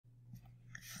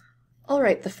All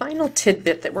right, the final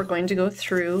tidbit that we're going to go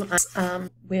through,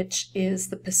 which is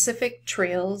the Pacific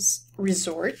Trails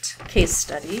Resort case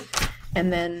study,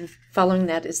 and then following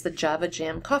that is the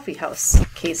JavaJam Coffee House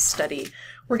case study.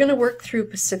 We're going to work through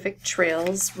Pacific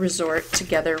Trails Resort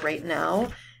together right now,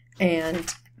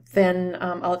 and then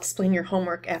I'll explain your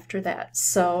homework after that.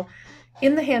 So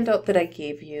in the handout that I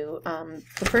gave you,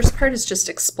 the first part is just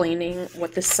explaining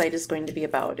what this site is going to be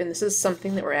about, and this is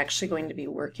something that we're actually going to be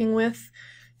working with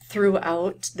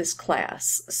throughout this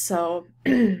class. So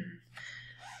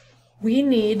we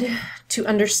need to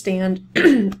understand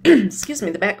excuse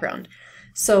me, the background.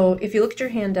 So if you look at your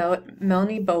handout,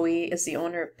 Melanie Bowie is the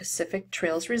owner of Pacific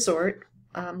Trails Resort,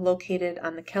 located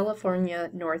on the California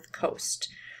North Coast.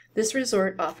 This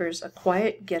resort offers a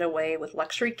quiet getaway with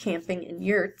luxury camping and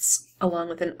yurts, along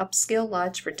with an upscale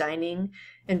lodge for dining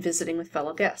and visiting with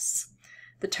fellow guests.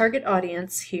 The target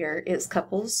audience here is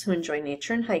couples who enjoy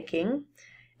nature and hiking,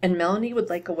 and Melanie would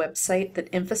like a website that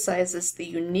emphasizes the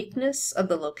uniqueness of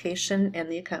the location and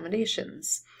the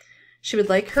accommodations. She would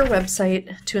like her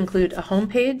website to include a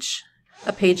homepage,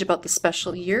 a page about the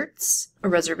special yurts, a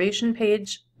reservation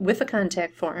page with a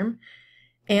contact form,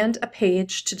 and a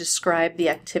page to describe the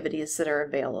activities that are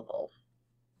available.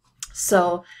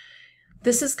 So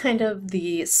this is kind of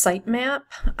the site map,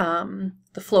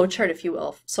 the flow chart, if you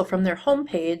will. So from their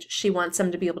homepage, she wants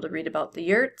them to be able to read about the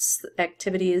yurts, the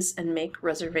activities, and make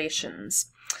reservations.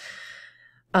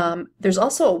 There's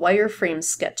also a wireframe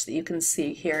sketch that you can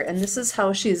see here, and this is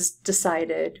how she's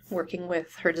decided, working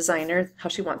with her designer, how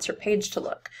she wants her page to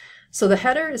look. So the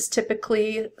header is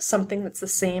typically something that's the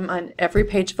same on every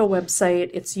page of a website.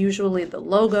 It's usually the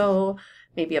logo,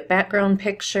 maybe a background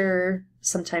picture,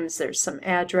 sometimes there's some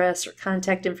address or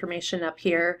contact information up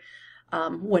here.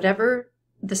 Whatever,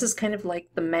 this is kind of like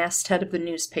the masthead of the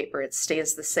newspaper, it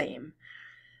stays the same.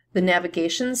 The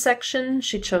navigation section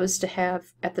she chose to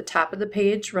have at the top of the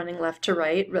page, running left to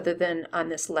right, rather than on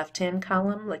this left-hand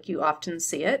column like you often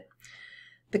see it.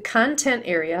 The content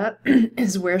area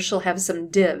is where she'll have some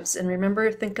divs, and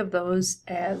remember, think of those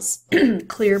as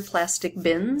clear plastic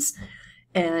bins,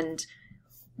 and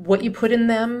what you put in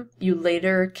them you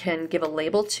later can give a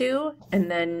label to,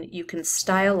 and then you can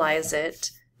stylize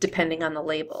it depending on the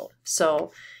label.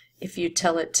 So if you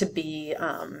tell it to be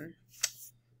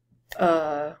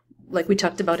like we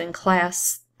talked about in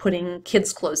class, putting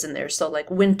kids' clothes in there, so like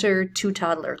winter to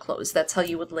toddler clothes, that's how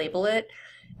you would label it.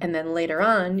 And then later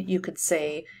on, you could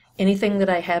say, anything that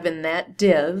I have in that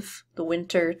div, the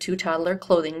winter to toddler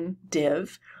clothing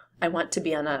div, I want to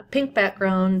be on a pink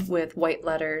background with white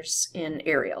letters in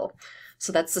Arial.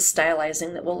 So that's the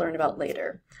stylizing that we'll learn about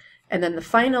later. And then the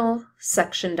final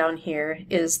section down here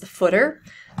is the footer.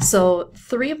 So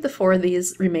 3 of the 4 of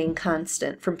these remain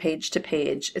constant from page to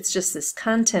page. It's just this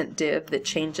content div that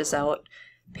changes out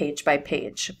page by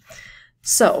page.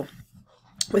 So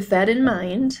with that in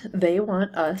mind, they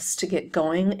want us to get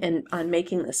going on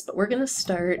making this, but we're going to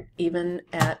start even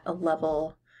at a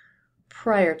level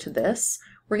prior to this.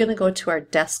 We're going to go to our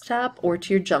desktop or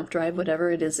to your jump drive,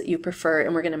 whatever it is that you prefer,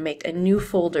 and we're going to make a new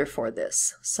folder for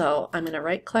this. So I'm going to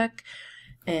right click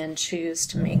and choose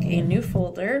to make a new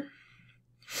folder.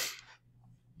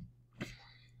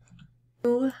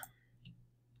 Boy,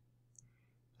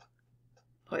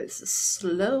 this is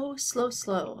slow, slow,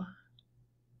 slow.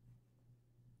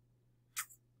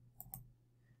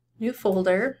 New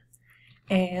folder,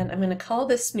 and I'm going to call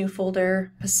this new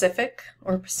folder Pacific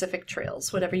or Pacific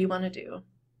Trails, whatever you want to do.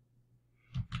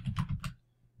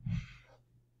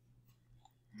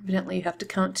 Evidently you have to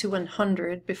count to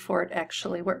 100 before it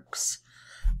actually works.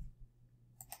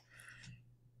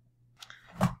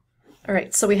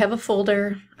 Alright, so we have a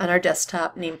folder on our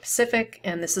desktop named Pacific,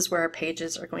 and this is where our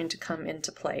pages are going to come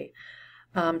into play.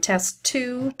 Task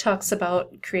 2 talks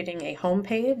about creating a home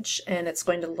page, and it's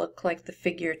going to look like the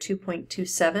figure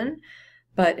 2.27,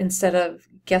 but instead of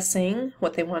guessing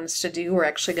what they want us to do, we're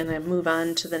actually going to move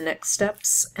on to the next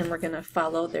steps, and we're going to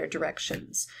follow their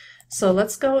directions. So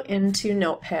let's go into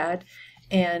Notepad,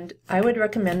 and I would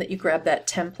recommend that you grab that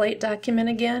template document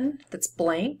again that's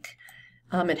blank.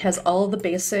 It has all the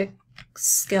basic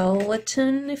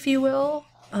skeleton, if you will,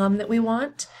 that we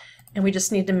want. And we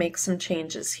just need to make some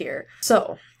changes here.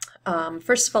 So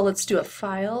first of all, let's do a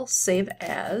file, save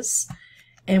as,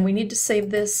 and we need to save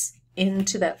this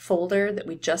into that folder that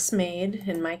we just made,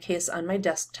 in my case on my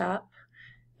desktop,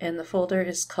 and the folder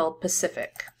is called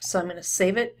Pacific. So I'm going to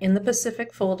save it in the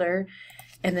Pacific folder,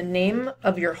 and the name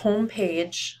of your home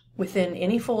page within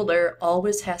any folder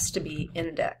always has to be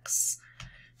index.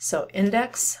 So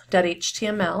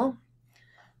index.html.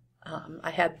 I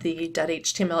had the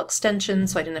 .html extension,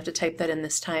 so I didn't have to type that in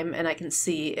this time, and I can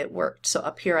see it worked. So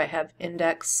up here I have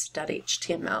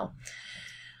index.html.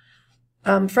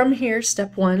 From here,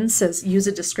 step 1 says use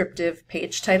a descriptive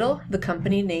page title. The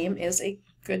company name is a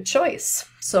good choice.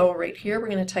 So right here we're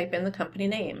going to type in the company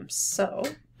name. So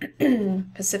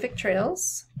Pacific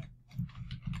Trails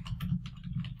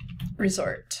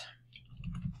Resort.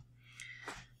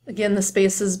 Again, the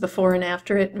spaces before and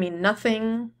after it mean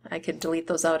nothing. I could delete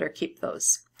those out or keep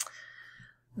those.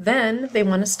 Then they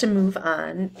want us to move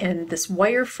on, and this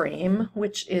wireframe,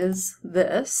 which is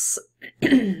this,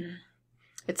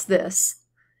 it's this.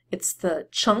 It's the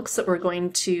chunks that we're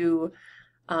going to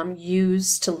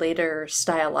use to later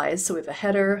stylize. So we have a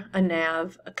header, a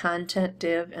nav, a content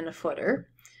div, and a footer.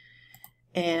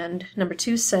 And number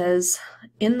 2 says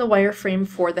in the wireframe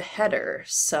for the header.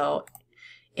 So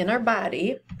in our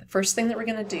body, the first thing that we're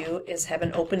going to do is have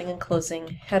an opening and closing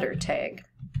header tag.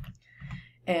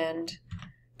 And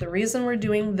the reason we're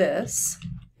doing this,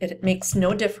 it makes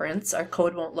no difference. Our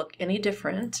code won't look any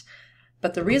different.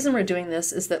 But the reason we're doing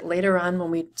this is that later on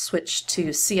when we switch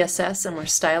to CSS and we're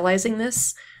stylizing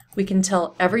this, we can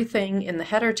tell everything in the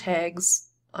header tags,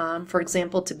 for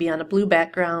example, to be on a blue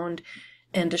background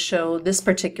and to show this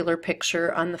particular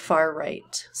picture on the far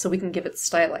right. So we can give it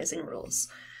stylizing rules.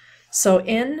 So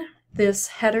in this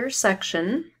header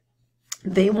section,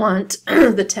 they want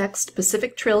the text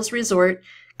Pacific Trails Resort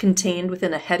contained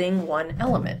within a heading 1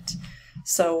 element.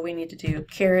 So we need to do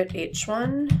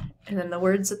 !h1, and then the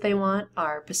words that they want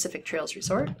are Pacific Trails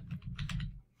Resort.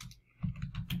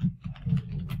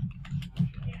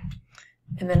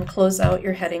 And then close out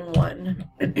your heading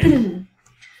 1.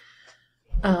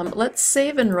 Let's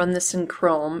save and run this in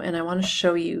Chrome, and I want to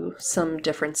show you some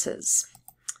differences.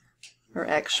 Or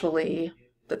actually,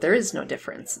 that there is no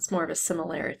difference. It's more of a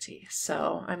similarity.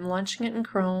 So I'm launching it in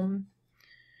Chrome,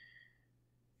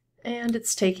 and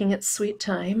it's taking its sweet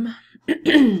time.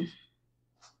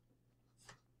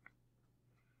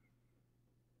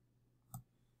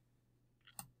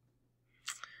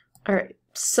 All right,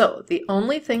 so the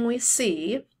only thing we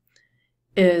see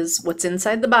is what's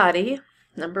inside the body,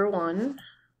 number 1,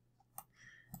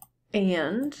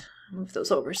 and move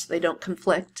those over so they don't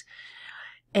conflict,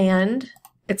 and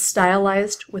it's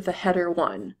stylized with a header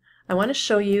 1. I want to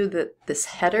show you that this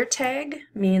header tag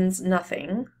means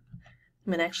nothing. I'm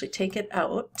going to actually take it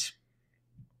out,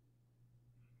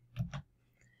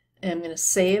 and I'm going to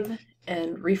save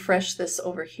and refresh this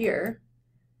over here.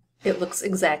 It looks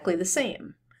exactly the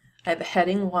same. I have a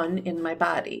heading 1 in my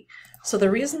body. So the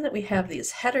reason that we have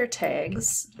these header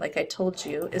tags, like I told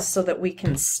you, is so that we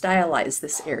can stylize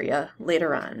this area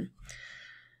later on.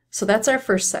 So that's our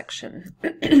first section.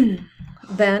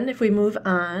 Then if we move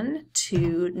on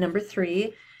to number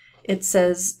 3, it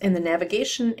says in the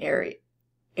navigation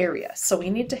area. So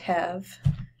we need to have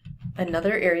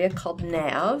another area called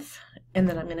nav, and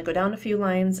then I'm going to go down a few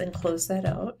lines and close that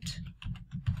out.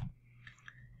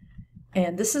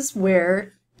 And this is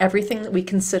where everything that we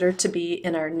consider to be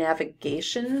in our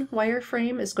navigation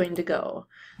wireframe is going to go.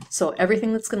 So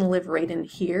everything that's going to live right in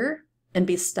here and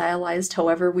be stylized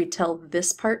however we tell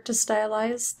this part to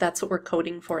stylize, that's what we're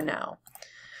coding for now.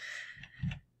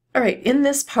 All right, in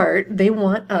this part, they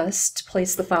want us to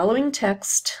place the following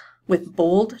text with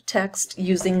bold text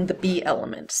using the B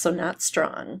element, so not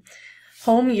strong.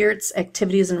 Home, yurts,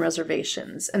 activities, and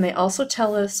reservations. And they also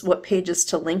tell us what pages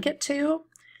to link it to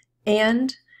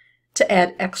and to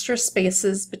add extra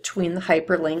spaces between the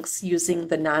hyperlinks using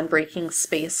the non-breaking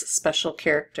space special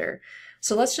character.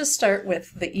 So let's just start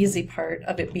with the easy part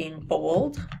of it being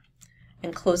bold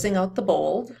and closing out the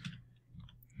bold.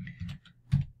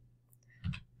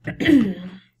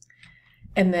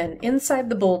 And then inside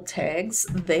the bold tags,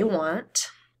 they want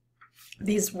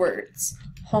these words: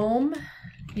 home,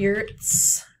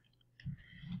 yurts,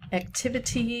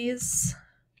 activities,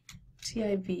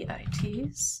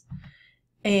 TIVITs,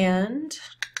 and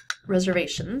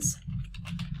reservations.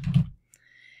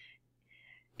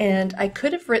 And I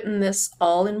could have written this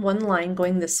all in one line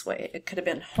going this way. It could have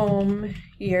been home,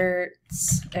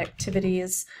 yurts,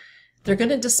 activities. They're going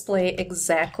to display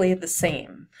exactly the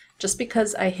same. Just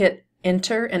because I hit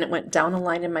enter and it went down a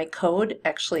line in my code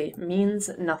actually means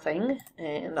nothing,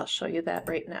 and I'll show you that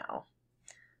right now.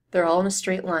 They're all in a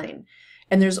straight line.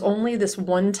 And there's only this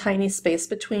one tiny space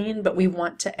between, but we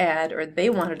want to add, or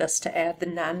they wanted us to add, the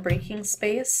non-breaking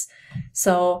space.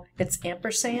 So it's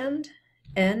ampersand,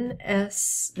 NBSP,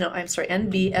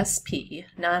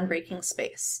 non-breaking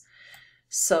space.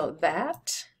 So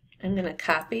that I'm going to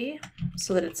copy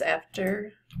so that it's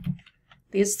after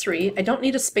these 3. I don't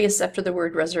need a space after the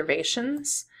word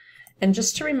reservations. And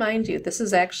just to remind you, this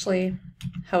is actually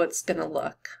how it's going to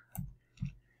look.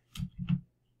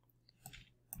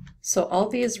 So all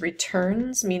these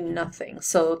returns mean nothing.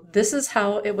 So this is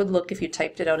how it would look if you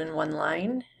typed it out in one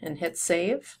line and hit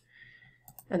save.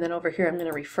 And then over here I'm going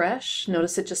to refresh.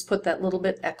 Notice it just put that little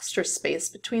bit extra space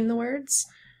between the words.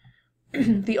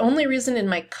 The only reason in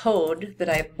my code that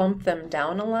I bumped them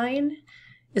down a line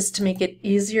is to make it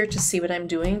easier to see what I'm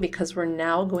doing, because we're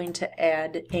now going to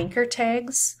add anchor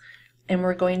tags and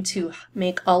we're going to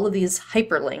make all of these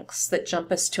hyperlinks that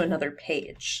jump us to another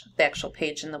page, the actual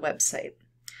page in the website.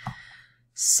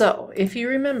 So if you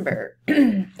remember,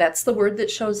 that's the word that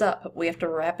shows up. We have to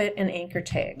wrap it in anchor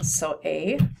tags. So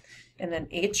A, and then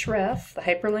href, the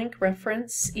hyperlink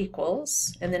reference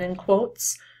equals, and then in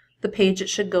quotes, the page it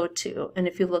should go to. And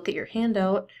if you look at your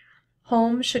handout,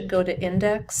 home should go to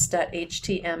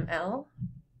index.html,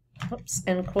 oops,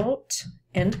 end quote,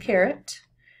 end caret,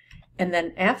 and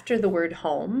then after the word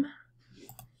home,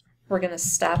 we're going to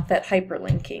stop that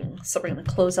hyperlinking. So we're going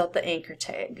to close out the anchor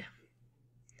tag.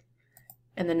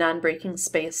 And the non-breaking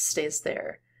space stays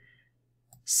there.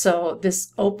 So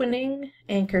this opening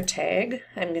anchor tag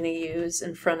I'm going to use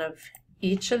in front of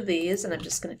each of these, and I'm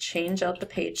just going to change out the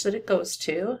page that it goes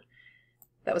to.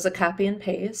 That was a copy and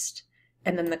paste.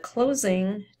 And then the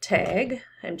closing tag,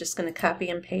 I'm just going to copy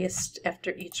and paste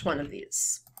after each one of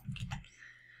these.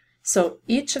 So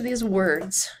each of these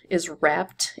words is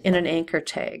wrapped in an anchor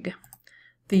tag.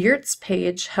 The yurts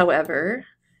page, however,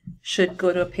 should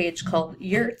go to a page called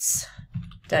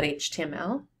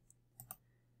yurts.html.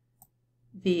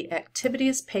 The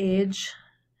activities page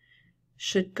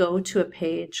should go to a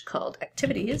page called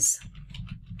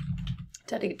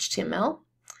activities.html.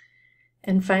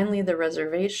 And finally, the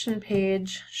reservation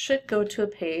page should go to a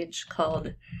page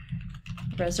called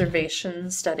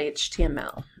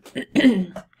reservations.html.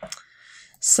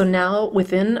 So now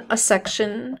within a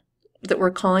section that we're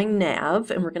calling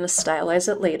nav, and we're going to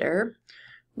stylize it later,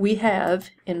 we have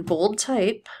in bold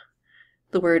type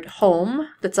the word home,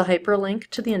 that's a hyperlink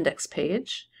to the index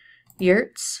page,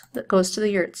 yurts, that goes to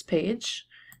the yurts page,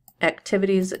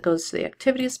 activities, that goes to the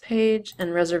activities page,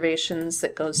 and reservations,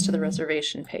 that goes to the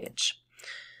reservation page.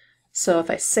 So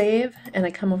if I save and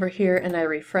I come over here and I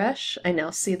refresh, I now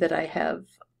see that I have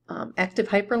active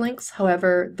hyperlinks.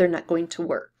 However, they're not going to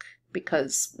work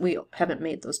because we haven't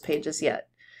made those pages yet.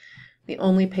 The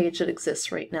only page that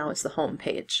exists right now is the home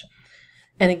page.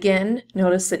 And again,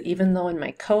 notice that even though in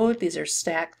my code these are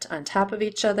stacked on top of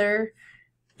each other,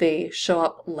 they show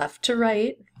up left to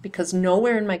right because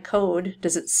nowhere in my code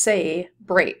does it say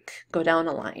break, go down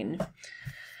a line.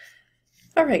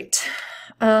 All right,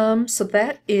 so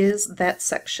that is that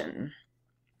section.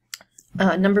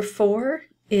 Number 4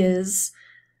 is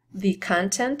the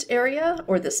content area,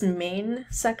 or this main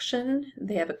section.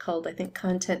 They have it called, I think,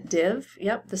 content div.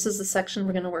 Yep, this is the section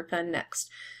we're going to work on next.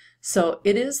 So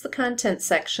it is the content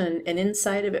section, and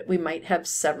inside of it we might have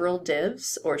several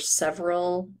divs or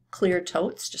several clear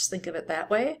totes, just think of it that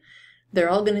way. They're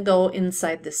all going to go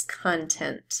inside this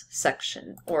content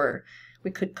section, or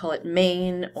we could call it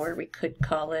main, or we could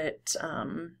call it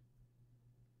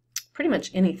pretty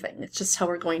much anything. It's just how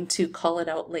we're going to call it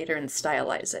out later and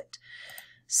stylize it.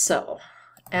 So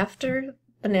after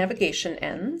the navigation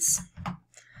ends,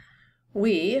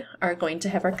 we are going to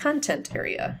have our content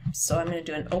area. So I'm going to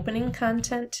do an opening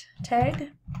content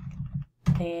tag,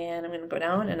 and I'm going to go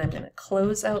down and I'm going to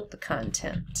close out the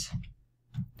content.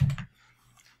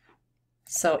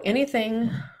 So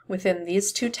anything within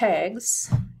these two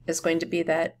tags is going to be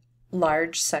that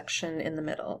large section in the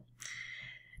middle.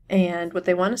 And what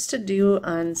they want us to do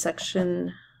on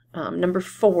section number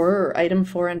 4, or item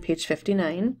 4 on page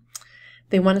 59,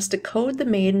 they want us to code the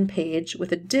main page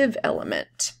with a div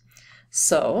element.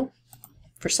 So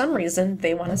for some reason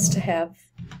they want us to have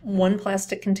one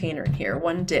plastic container in here,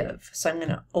 one div. So I'm going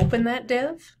to open that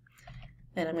div,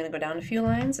 and I'm going to go down a few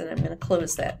lines, and I'm going to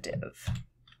close that div.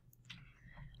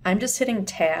 I'm just hitting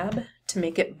tab to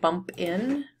make it bump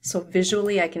in, so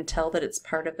visually I can tell that it's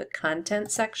part of the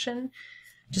content section.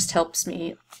 Just helps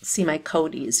me see my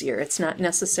code easier. It's not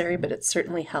necessary, but it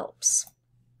certainly helps.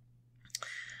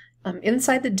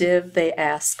 Inside the div, they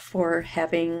ask for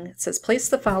having, it says, place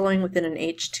the following within an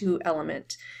H2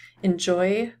 element.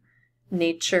 Enjoy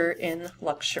nature in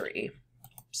luxury.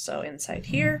 So inside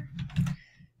here,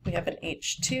 we have an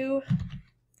H2.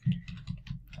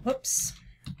 Whoops.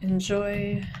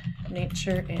 Enjoy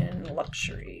nature in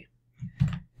luxury.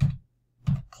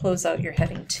 Close out your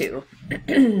heading 2.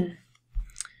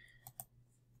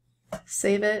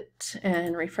 Save it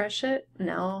and refresh it.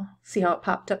 Now see how it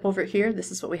popped up over here?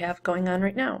 This is what we have going on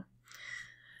right now.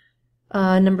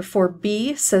 Number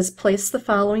 4B says place the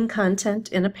following content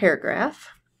in a paragraph.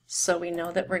 So we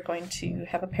know that we're going to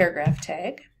have a paragraph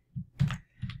tag.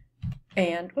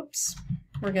 And whoops,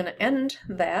 we're going to end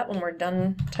that when we're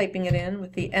done typing it in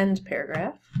with the end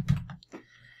paragraph.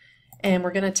 And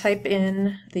we're going to type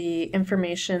in the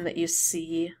information that you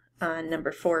see on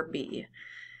number 4B.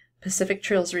 Pacific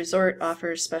Trails Resort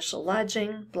offers special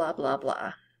lodging, blah, blah,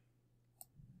 blah.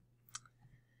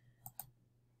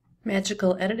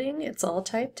 Magical editing, it's all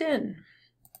typed in.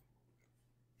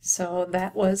 So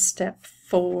that was step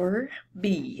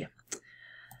 4B.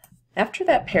 After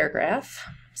that paragraph,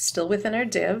 still within our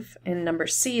div, in number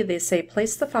C, they say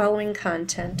place the following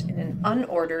content in an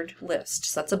unordered list.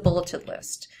 So that's a bulleted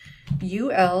list.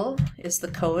 UL is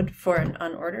the code for an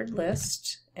unordered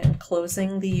list, and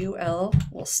closing the UL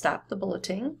will stop the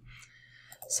bulleting.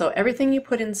 So everything you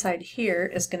put inside here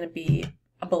is going to be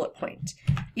a bullet point.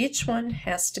 Each one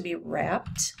has to be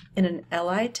wrapped in an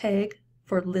LI tag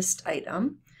for list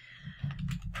item.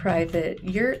 Private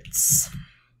yurts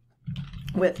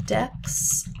with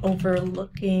decks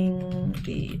overlooking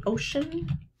the ocean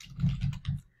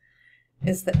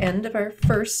is the end of our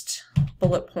first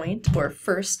bullet point or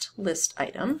first list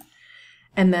item.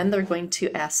 And then they're going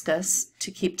to ask us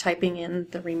to keep typing in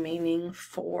the remaining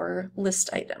 4 list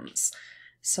items.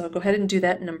 So go ahead and do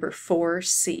that, number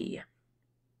 4C.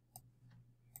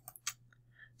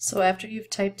 So after you've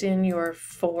typed in your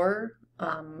 4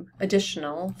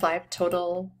 additional 5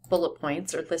 total bullet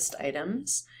points or list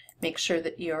items, make sure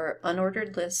that your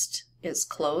unordered list is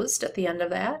closed at the end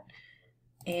of that,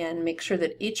 and make sure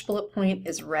that each bullet point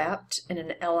is wrapped in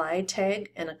an LI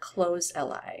tag and a close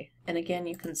LI. And again,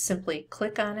 you can simply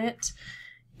click on it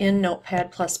in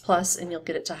Notepad++ and you'll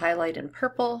get it to highlight in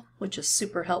purple, which is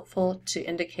super helpful to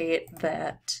indicate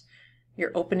that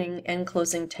your opening and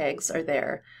closing tags are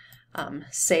there.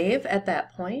 Save at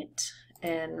that point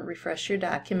and refresh your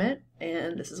document,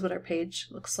 and this is what our page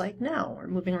looks like now. We're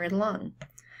moving right along.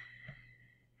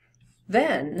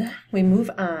 Then we move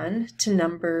on to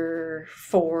number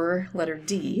 4, letter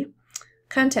D,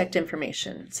 contact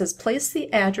information. It says place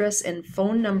the address and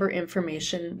phone number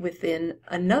information within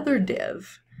another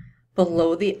div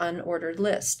below the unordered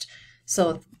list.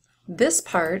 So this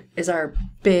part is our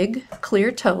big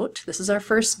clear tote. This is our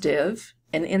first div,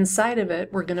 and inside of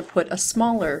it we're going to put a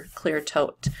smaller clear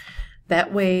tote.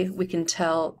 That way we can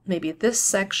tell maybe this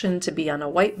section to be on a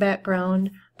white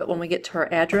background, but when we get to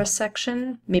our address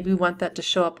section, maybe we want that to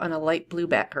show up on a light blue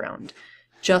background,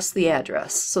 just the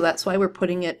address. So that's why we're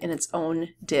putting it in its own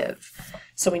div.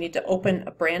 So we need to open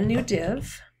a brand new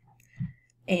div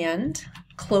and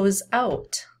close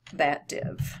out that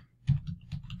div.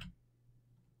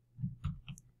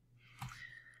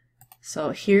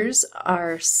 So here's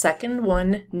our second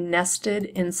one nested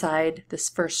inside this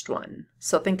first one.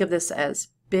 So think of this as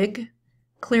big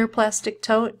clear plastic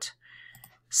tote,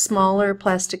 smaller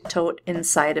plastic tote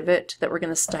inside of it that we're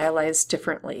going to stylize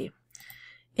differently.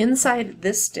 Inside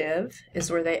this div is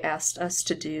where they asked us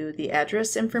to do the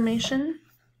address information.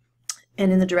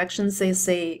 And in the directions they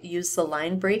say use the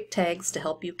line break tags to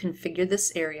help you configure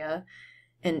this area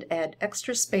and add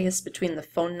extra space between the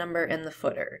phone number and the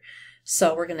footer.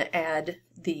 So we're going to add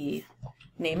the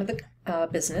name of the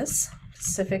business,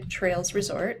 Pacific Trails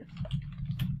Resort.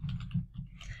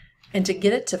 And to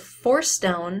get it to force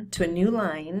down to a new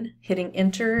line, hitting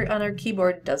enter on our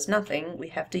keyboard does nothing. We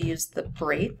have to use the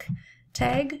break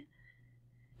tag,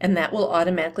 and that will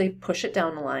automatically push it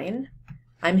down a line.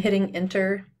 I'm hitting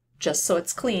enter just so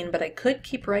it's clean, but I could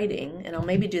keep writing, and I'll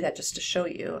maybe do that just to show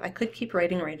you. I could keep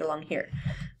writing right along here.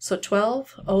 So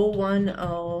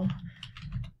 12010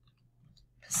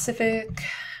 Pacific,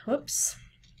 whoops,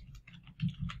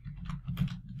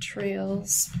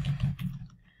 Trails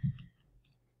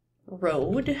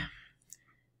Road.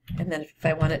 And then if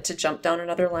I want it to jump down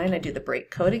another line, I do the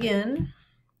break code again.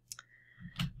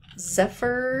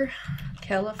 Zephyr,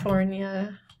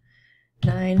 California,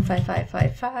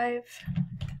 95555,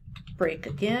 break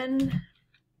again,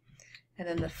 and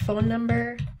then the phone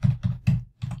number,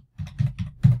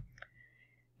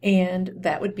 and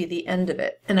that would be the end of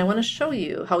it. And I want to show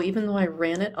you how even though I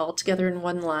ran it all together in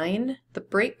one line, the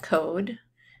break code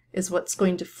is what's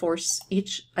going to force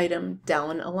each item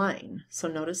down a line. So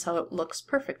notice how it looks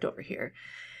perfect over here.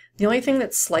 The only thing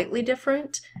that's slightly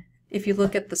different, if you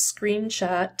look at the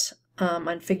screenshot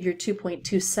on figure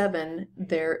 2.27,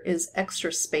 there is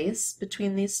extra space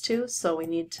between these two, so we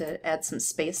need to add some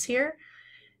space here.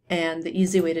 And the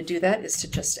easy way to do that is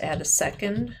to just add a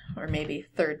second or maybe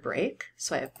third break.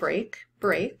 So I have break,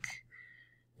 break.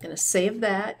 I'm going to save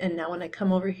that, and now when I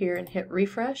come over here and hit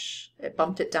refresh, it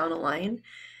bumped it down a line.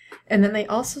 And then they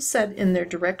also said in their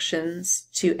directions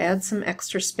to add some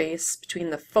extra space between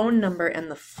the phone number and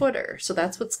the footer. So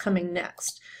that's what's coming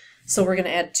next. So we're going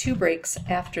to add 2 breaks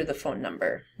after the phone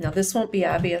number. Now this won't be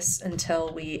obvious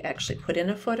until we actually put in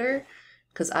a footer,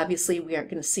 because obviously we aren't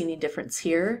going to see any difference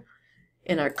here.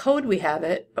 In our code we have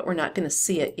it, but we're not going to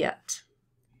see it yet.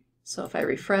 So if I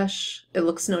refresh, it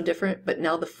looks no different, but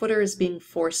now the footer is being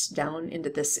forced down into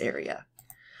this area.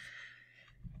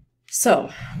 So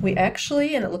we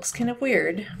actually, and it looks kind of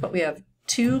weird, but we have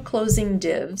 2 closing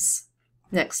divs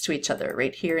next to each other,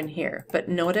 right here and here. But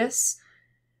notice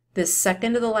this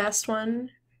second to the last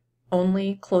one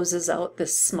only closes out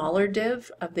this smaller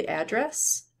div of the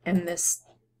address, and this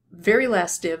very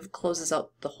last div closes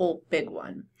out the whole big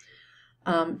one.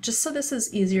 Just so this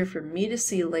is easier for me to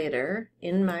see later,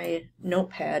 in my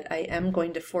notepad I am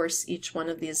going to force each one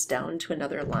of these down to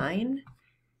another line,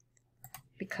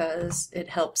 because it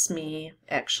helps me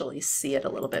actually see it a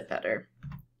little bit better.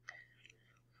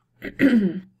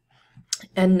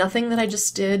 And nothing that I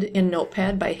just did in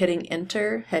Notepad by hitting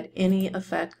enter had any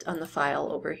effect on the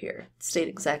file over here. It stayed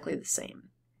exactly the same.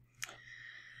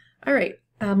 All right,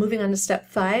 moving on to step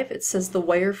 5, it says the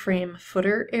wireframe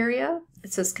footer area.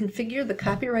 It says configure the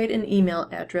copyright and email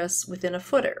address within a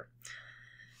footer.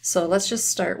 So let's just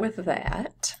start with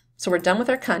that. So we're done with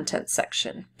our content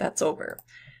section. That's over.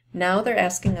 Now they're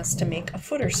asking us to make a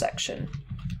footer section.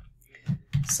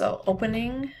 So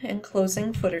opening and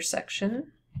closing footer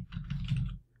section.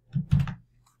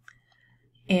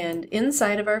 And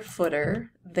inside of our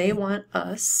footer, they want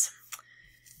us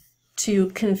to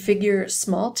configure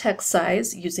small text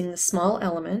size using the small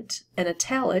element and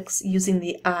italics using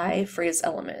the I phrase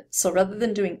element. So rather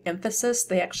than doing emphasis,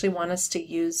 they actually want us to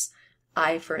use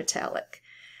I for italic.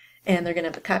 And they're going to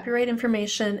have the copyright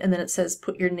information, and then it says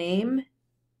put your name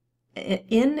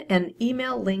in an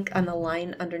email link on the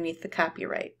line underneath the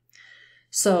copyright.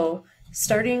 So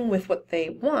starting with what they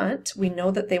want, we know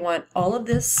that they want all of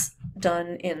this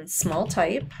done in small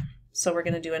type. So we're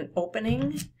going to do an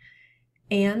opening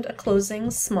and a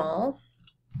closing small.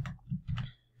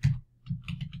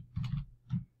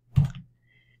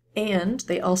 And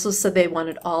they also said they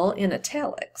wanted all in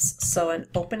italics. So an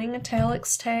opening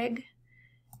italics tag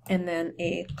and then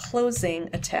a closing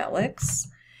italics.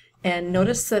 And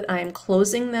notice that I'm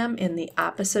closing them in the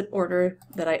opposite order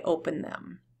that I open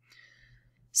them.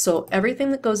 So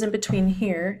everything that goes in between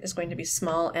here is going to be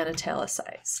small and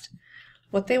italicized.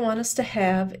 What they want us to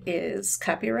have is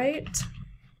copyright,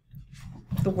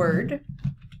 the word,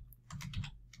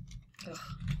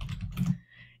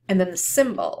 and then the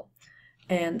symbol.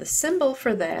 And the symbol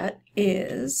for that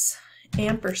is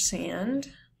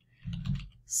ampersand,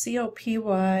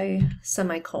 COPY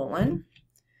semicolon,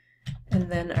 and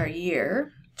then our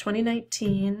year,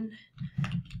 2019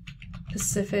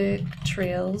 Pacific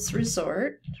Trails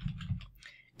Resort.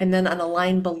 And then on a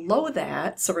line below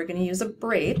that, so we're going to use a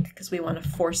break because we want to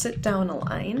force it down a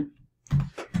line,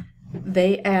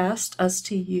 they asked us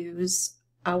to use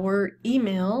our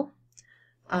email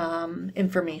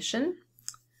information.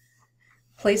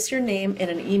 Place your name in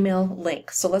an email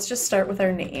link. So let's just start with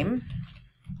our name.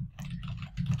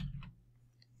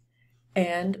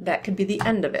 And that could be the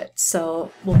end of it.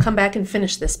 So we'll come back and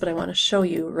finish this, but I want to show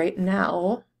you right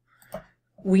now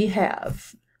we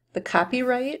have the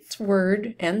copyright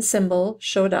word and symbol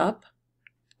showed up.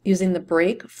 Using the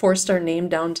break, forced our name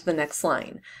down to the next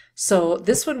line. So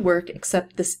this would work,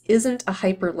 except this isn't a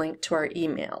hyperlink to our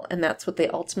email, and that's what they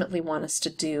ultimately want us to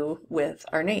do with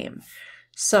our name.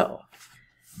 So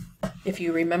if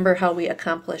you remember how we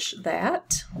accomplish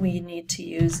that, we need to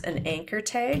use an anchor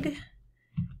tag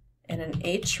and an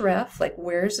href, like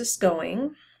where is this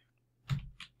going?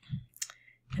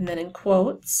 And then in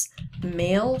quotes,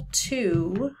 mail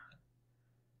to,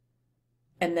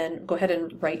 and then go ahead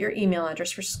and write your email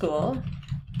address for school.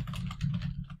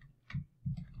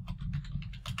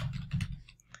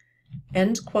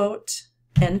 End quote,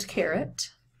 end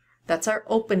caret. That's our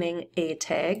opening A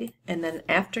tag. And then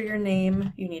after your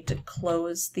name, you need to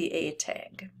close the A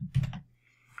tag.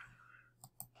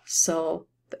 So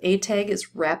the A tag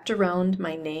is wrapped around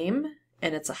my name,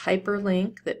 and it's a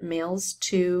hyperlink that mails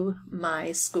to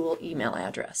my school email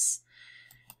address.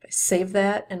 If I save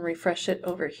that and refresh it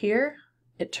over here,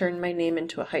 it turned my name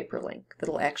into a hyperlink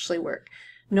that'll actually work.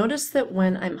 Notice that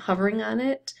when I'm hovering on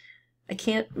it, I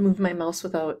can't move my mouse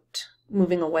without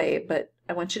moving away, but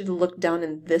I want you to look down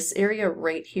in this area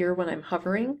right here when I'm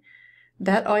hovering.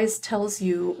 That always tells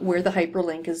you where the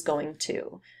hyperlink is going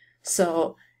to.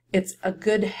 So it's a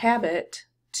good habit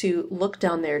to look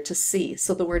down there to see.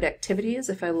 So the word activities,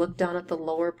 if I look down at the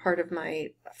lower part of my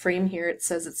frame here, it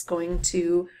says it's going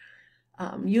to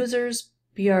users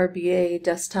BRBA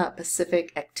desktop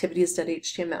Pacific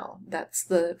activities.html. That's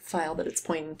the file that it's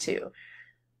pointing to.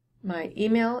 My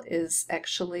email is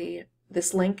actually,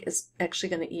 this link is actually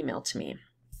going to email to me.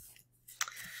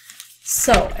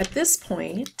 So at this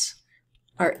point,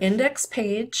 our index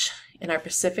page and our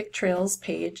Pacific Trails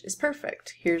page is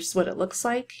perfect. Here's what it looks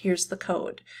like. Here's the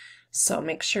code. So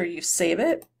make sure you save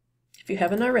it if you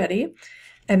haven't already.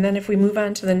 And then if we move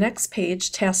on to the next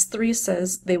page, task 3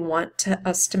 says they want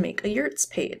us to make a yurts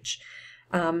page.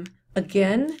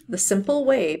 Again, the simple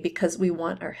way, because we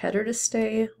want our header to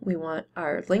stay, we want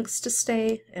our links to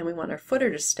stay, and we want our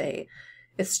footer to stay.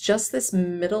 It's just this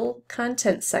middle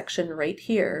content section right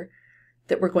here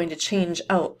that we're going to change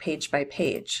out page by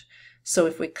page. So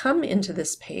if we come into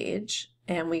this page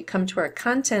and we come to our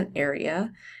content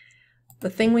area, the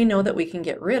thing we know that we can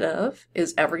get rid of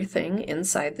is everything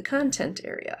inside the content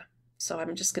area. So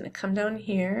I'm just going to come down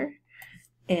here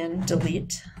and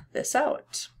delete this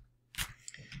out.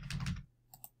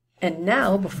 And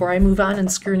now, before I move on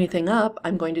and screw anything up,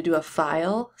 I'm going to do a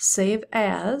File, Save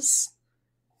As,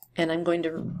 and I'm going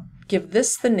to give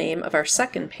this the name of our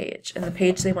second page. And the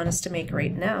page they want us to make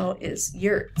right now is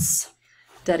yurts.html,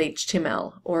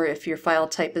 or if your file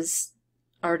type is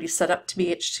already set up to be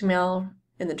HTML,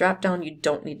 in the drop-down you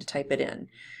don't need to type it in.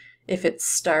 If it's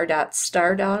star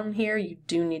down here, you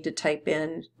do need to type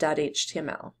in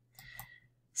 .html.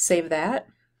 Save that.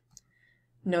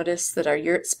 Notice that our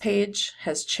yurts page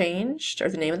has changed, or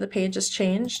the name of the page has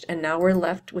changed, and now we're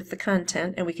left with the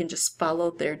content and we can just follow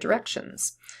their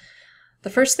directions. The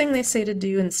first thing they say to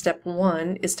do in step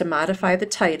 1 is to modify the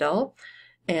title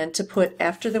and to put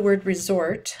after the word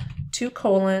resort 2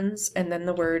 colons and then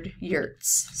the word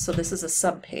yurts. So this is a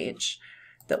subpage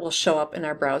that will show up in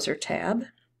our browser tab.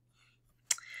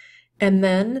 And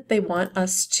then they want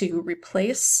us to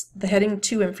replace the heading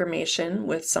 2 information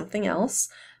with something else.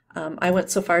 I went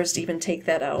so far as to even take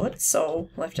that out, so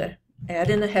we'll have to add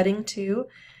in a heading 2,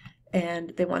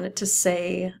 and they want it to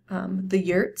say the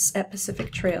yurts at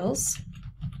Pacific Trails.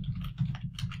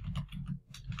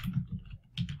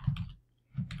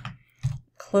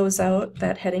 Close out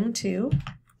that heading 2,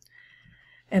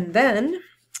 and then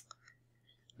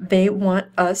they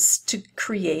want us to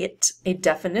create a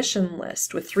definition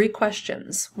list with 3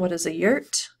 questions. What is a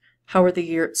yurt? How are the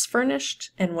yurts furnished?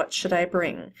 And what should I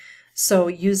bring? So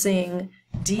using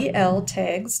DL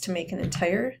tags to make an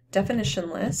entire definition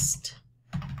list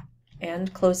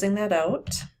and closing that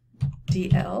out,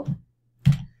 DL.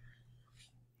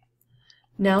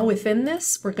 Now within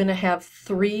this, we're going to have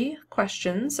 3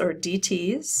 questions or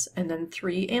DTs and then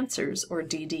 3 answers or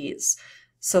DDs.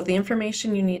 So the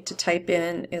information you need to type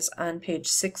in is on page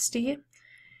 60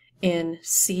 in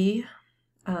C,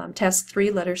 task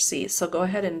 3, letter C. So go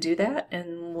ahead and do that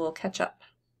and we'll catch up.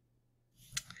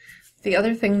 The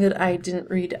other thing that I didn't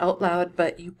read out loud,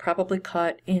 but you probably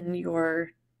caught in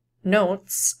your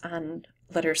notes on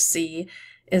letter C,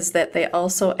 is that they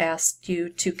also asked you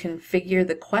to configure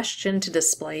the question to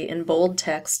display in bold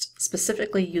text,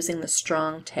 specifically using the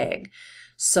strong tag.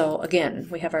 So again,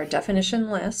 we have our definition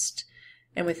list,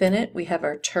 and within it we have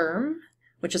our term,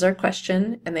 which is our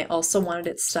question, and they also wanted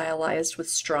it stylized with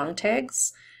strong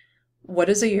tags. What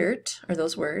is a yurt, are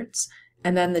those words,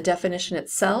 and then the definition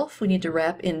itself we need to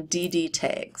wrap in DD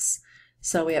tags.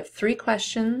 So we have 3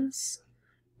 questions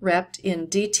wrapped in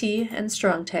DT and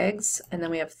strong tags, and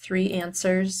then we have 3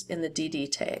 answers in the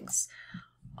DD tags.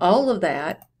 All of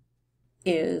that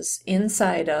is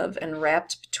inside of and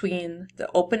wrapped between the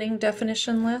opening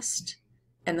definition list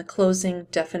and the closing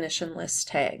definition list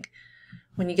tag.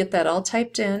 When you get that all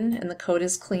typed in and the code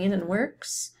is clean and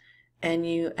works, and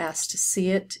you ask to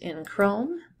see it in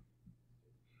Chrome,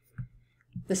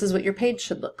 this is what your page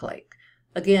should look like.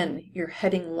 Again, your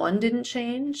heading 1 didn't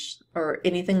change, or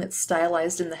anything that's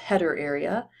stylized in the header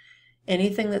area.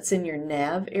 Anything that's in your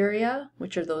nav area,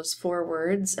 which are those 4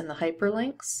 words and the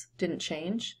hyperlinks, didn't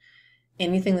change.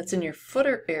 Anything that's in your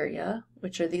footer area,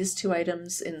 which are these 2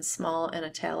 items in small and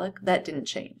italic, that didn't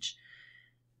change.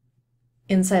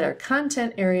 Inside our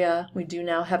content area, we do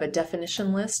now have a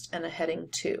definition list and a heading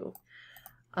 2.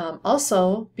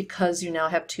 Also, because you now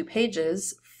have 2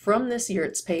 pages, from this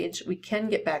yurts page, we can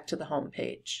get back to the home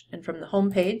page. And from the home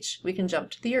page, we can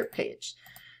jump to the yurt page.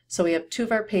 So we have 2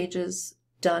 of our pages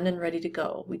done and ready to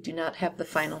go. We do not have the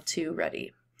final 2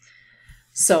 ready.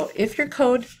 So if your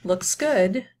code looks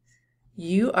good,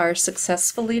 you are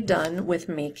successfully done with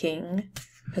making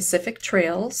Pacific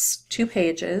Trails 2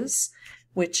 pages,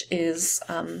 which is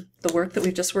the work that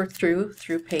we've just worked through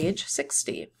page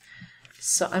 60.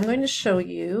 So I'm going to show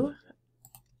you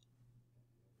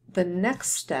the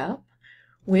next step,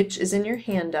 which is in your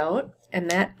handout, and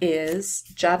that is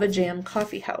JavaJam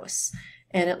Coffee House.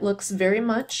 And it looks very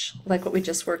much like what we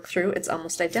just worked through. It's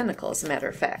almost identical, as a matter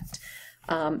of fact.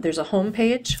 There's a home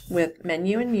page with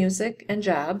menu and music and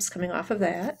jobs coming off of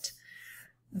that.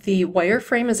 The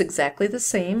wireframe is exactly the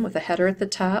same, with a header at the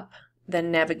top,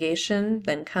 then navigation,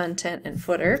 then content and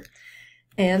footer.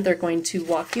 And they're going to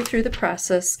walk you through the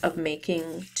process of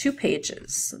making two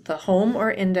pages, the home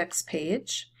or index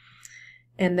page,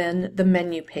 and then the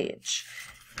menu page.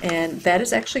 And that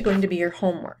is actually going to be your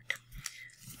homework.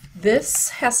 This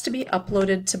has to be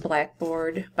uploaded to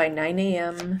Blackboard by 9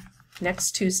 a.m.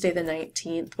 next Tuesday the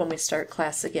 19th when we start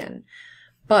class again.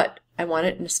 But I want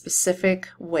it in a specific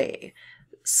way.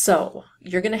 So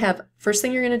you're going to have, first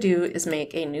thing you're going to do is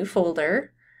make a new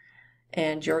folder,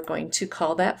 and you're going to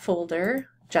call that folder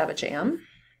JavaJam.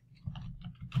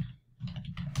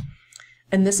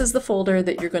 And this is the folder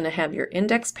that you're going to have your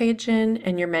index page in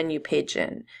and your menu page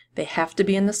in. They have to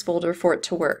be in this folder for it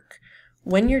to work.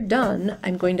 When you're done,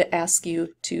 I'm going to ask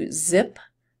you to zip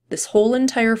this whole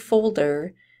entire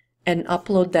folder and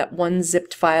upload that one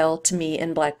zipped file to me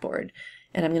in Blackboard.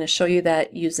 And I'm going to show you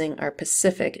that using our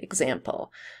Pacific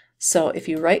example. So if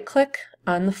you right-click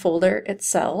on the folder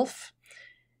itself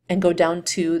and go down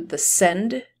to the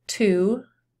Send To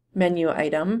menu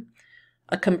item,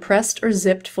 a compressed or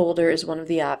zipped folder is one of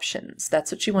the options.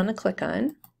 That's what you want to click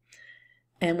on.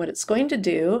 And what it's going to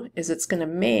do is it's going to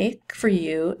make for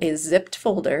you a zipped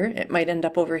folder. It might end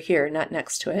up over here, not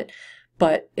next to it,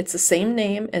 but it's the same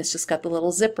name and it's just got the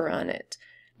little zipper on it.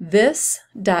 This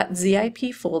 .zip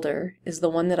folder is the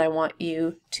one that I want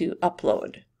you to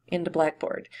upload into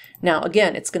Blackboard. Now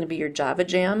again, it's going to be your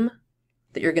JavaJam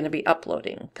that you're going to be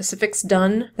uploading. Pacific's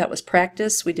done. That was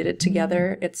practice. We did it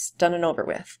together. It's done and over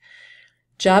with.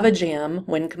 JavaJam,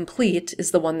 when complete,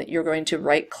 is the one that you're going to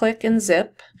right-click and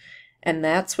zip, and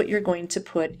that's what you're going to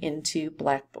put into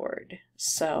Blackboard.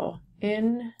 So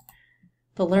in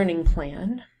the learning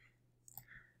plan,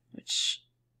 which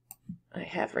I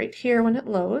have right here when it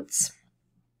loads,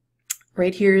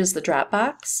 right here is the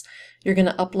Dropbox. You're going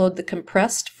to upload the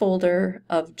compressed folder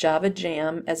of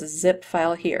JavaJam as a zip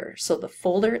file here. So the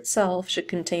folder itself should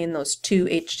contain those two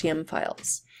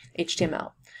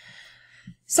HTML.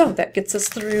 So that gets us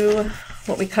through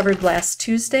what we covered last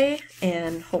Tuesday,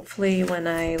 and hopefully when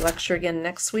I lecture again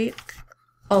next week,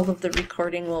 all of the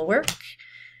recording will work,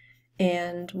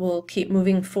 and we'll keep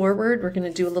moving forward. We're going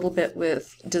to do a little bit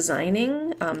with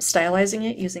designing, stylizing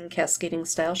it using cascading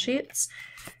style sheets,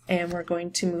 and we're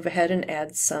going to move ahead and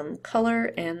add some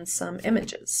color and some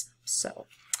images. So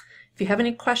if you have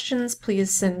any questions,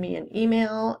 please send me an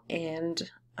email, and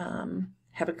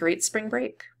have a great spring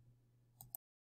break.